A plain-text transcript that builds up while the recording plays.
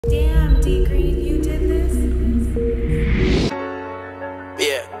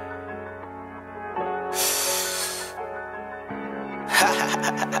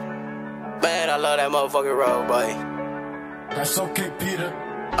motherfucking road, boy. That's okay, Peter.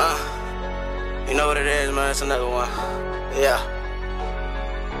 You know what it is, man. It's another one. Yeah.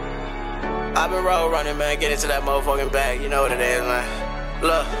 I've been road running, man. Get into that motherfucking bag. You know what it is, man.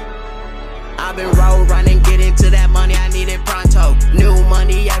 Look. I've been road running, get into that money, I need it pronto. New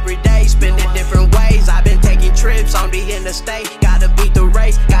money every day, spend it different ways. I've been taking trips on the interstate, gotta beat the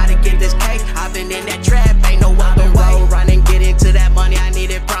race, gotta get this cake. I've been in that trap, ain't no other way. Road running, get into that money, I need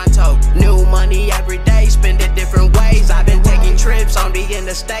it pronto. New money every day, spend it different ways. I've been taking trips on the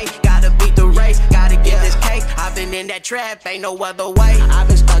interstate, gotta beat the race, gotta get this cake. I've been in that trap, ain't no other way. I've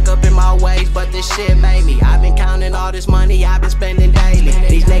been stuck up in my ways, but this shit made me. I've been counting all this money, I've been spending daily.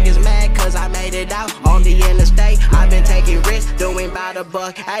 These niggas mad cause I made it out on the interstate. I've been taking risks, doing about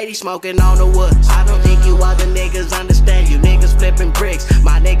 $1.80, smoking on the wood. I don't think you other niggas understand. You niggas flipping bricks,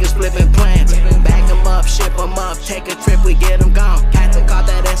 my niggas flipping plants. Back them up, ship them up, take a trip, we get them gone. Had to call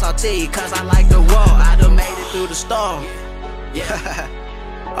that SRT cause I like the wall. I done made it through the storm. Yeah.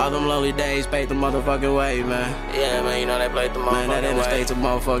 All them lonely days paid the motherfucking way, man. Yeah, man, you know they played the motherfucking way. Man, that interstate's a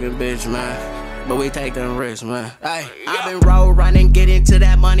motherfucking bitch, man. But we take them risks, man. Hey, I've been road running, get into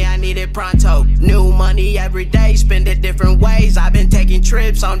that money, I need it pronto. New money every day, spend it different ways. I've been taking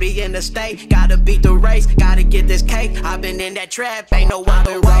trips on the interstate, gotta beat the race, gotta get this cake. I've been in that trap, ain't no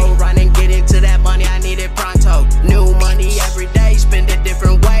other way. Road running, get into that money, I need it pronto. New money every day, spend it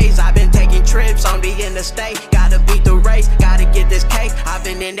different ways. I've been taking trips on the interstate, gotta beat the race, gotta get this cake. I've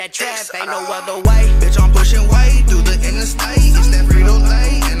been in that trap, ain't no other way. Bitch, I'm pushing weight through the interstate. It's that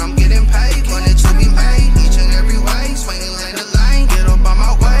Frito-Lay, and I'm getting paid. Money to be made, each and every way. Swinging lane to lane, get up on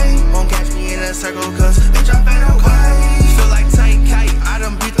my way. Won't catch me in a circle, cause bitch, I fade away. Feel like Tank K, I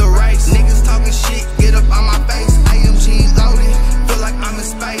done beat the race. Niggas talking shit, get up on my face. AMG loaded, feel like I'm in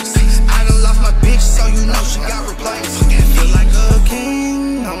space. I done lost my bitch, so you know she got replaced. Feel like a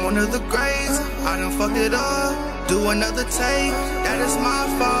king, I'm one of the greats. I done fucked it up, do another take. That is my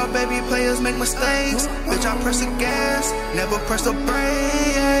fault, baby, players make mistakes. Bitch, I press the gas, never press the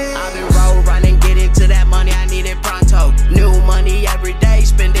brake. I've been road running, get into that money, I need it pronto. New money every day,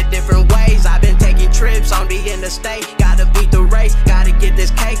 spend it different ways. I've been taking trips on the interstate, gotta beat the race, gotta